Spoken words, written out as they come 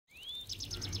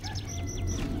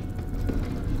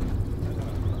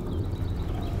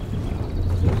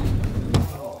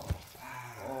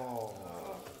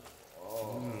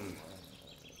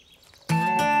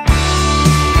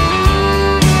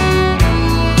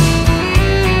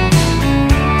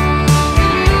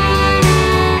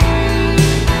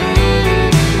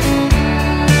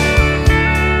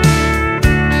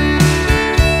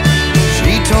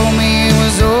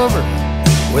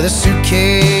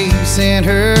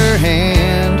her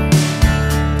hand.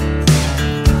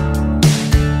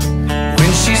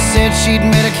 When she said she'd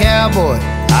met a cowboy,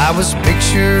 I was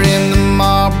picturing the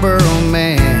Marlboro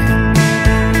Man.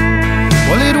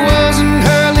 Well, it wasn't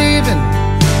her leaving,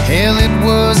 hell, it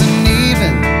wasn't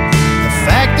even the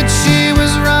fact that she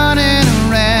was running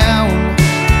around.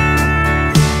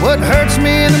 What hurts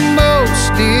me the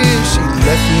most is she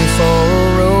left me for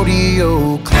a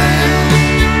rodeo clown.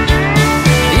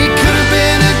 He could have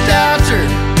been a doctor,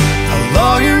 a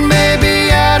lawyer,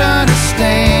 maybe I'd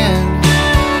understand,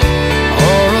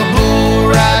 or a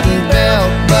bull riding, belt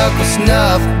buckle,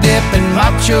 snuff dipping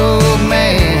macho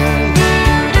man.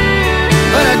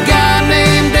 But a guy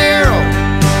named Daryl,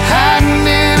 hiding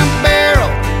in a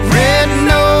barrel, red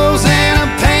nose and a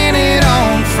painted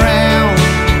on frown.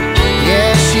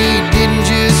 Yeah, she didn't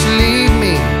just leave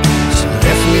me, she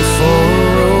left me for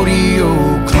a rodeo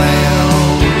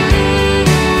clown.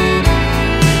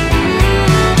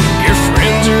 Your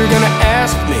friends are gonna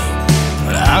ask me,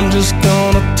 but I'm just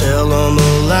gonna tell them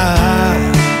a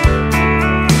lie.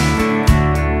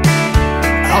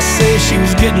 I'll say she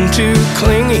was getting too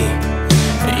clingy,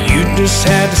 you just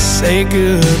had to say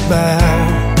goodbye.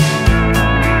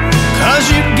 'Cause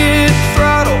you'd get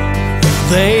throttled if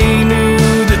they knew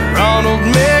that Ronald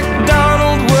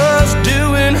McDonald was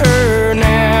doing her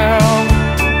now.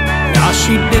 Now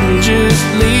she didn't just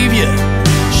leave you,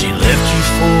 she left you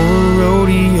for a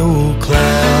rodeo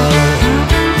clown.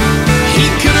 He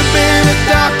could have been a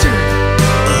doctor,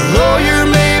 a lawyer,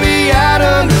 maybe I'd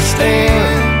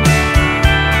understand,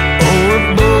 or a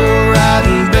bull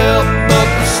riding, belt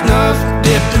buckle, snuff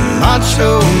dipping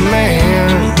macho man.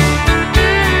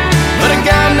 But a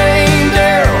guy named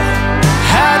Daryl,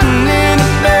 hiding in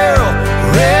a barrel,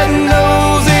 red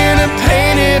nose and a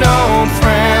painted on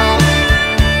frown.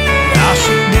 Now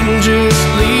she didn't just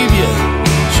leave you,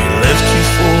 she left you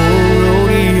for a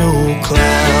rodeo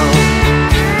clown.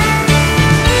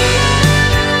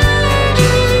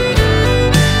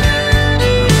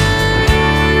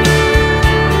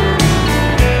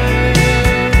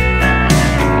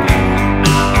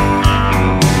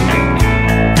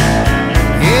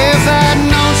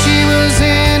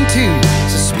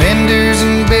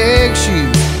 And big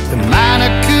shoes, then mine, I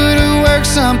could've worked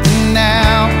something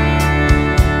out.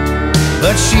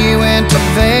 But she went to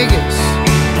Vegas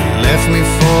and left me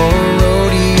for a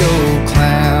rodeo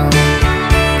clown.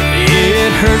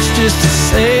 It hurts just to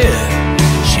say it,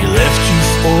 she left you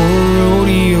for a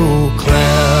rodeo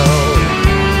clown.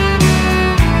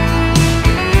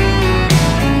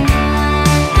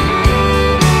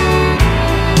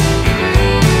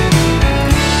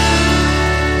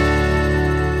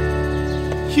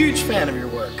 Huge fan of your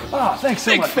work. Oh, thanks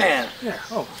so much. Big fan. Yeah.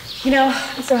 Oh. You know,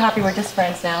 I'm so happy we're just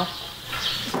friends now.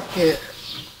 Yeah.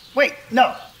 Wait,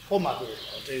 no. Hold my beer.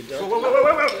 Dude,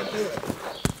 wait.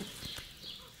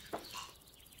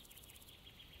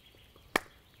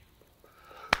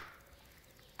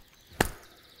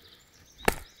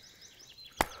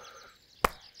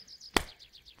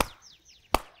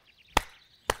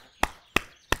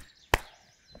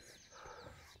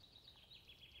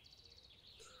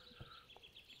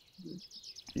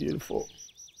 Beautiful.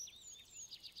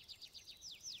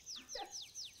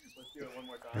 Let's do it one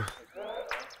more time.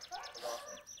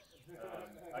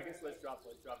 I guess let's drop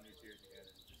new tears again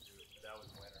and just do it. That was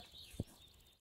the winner.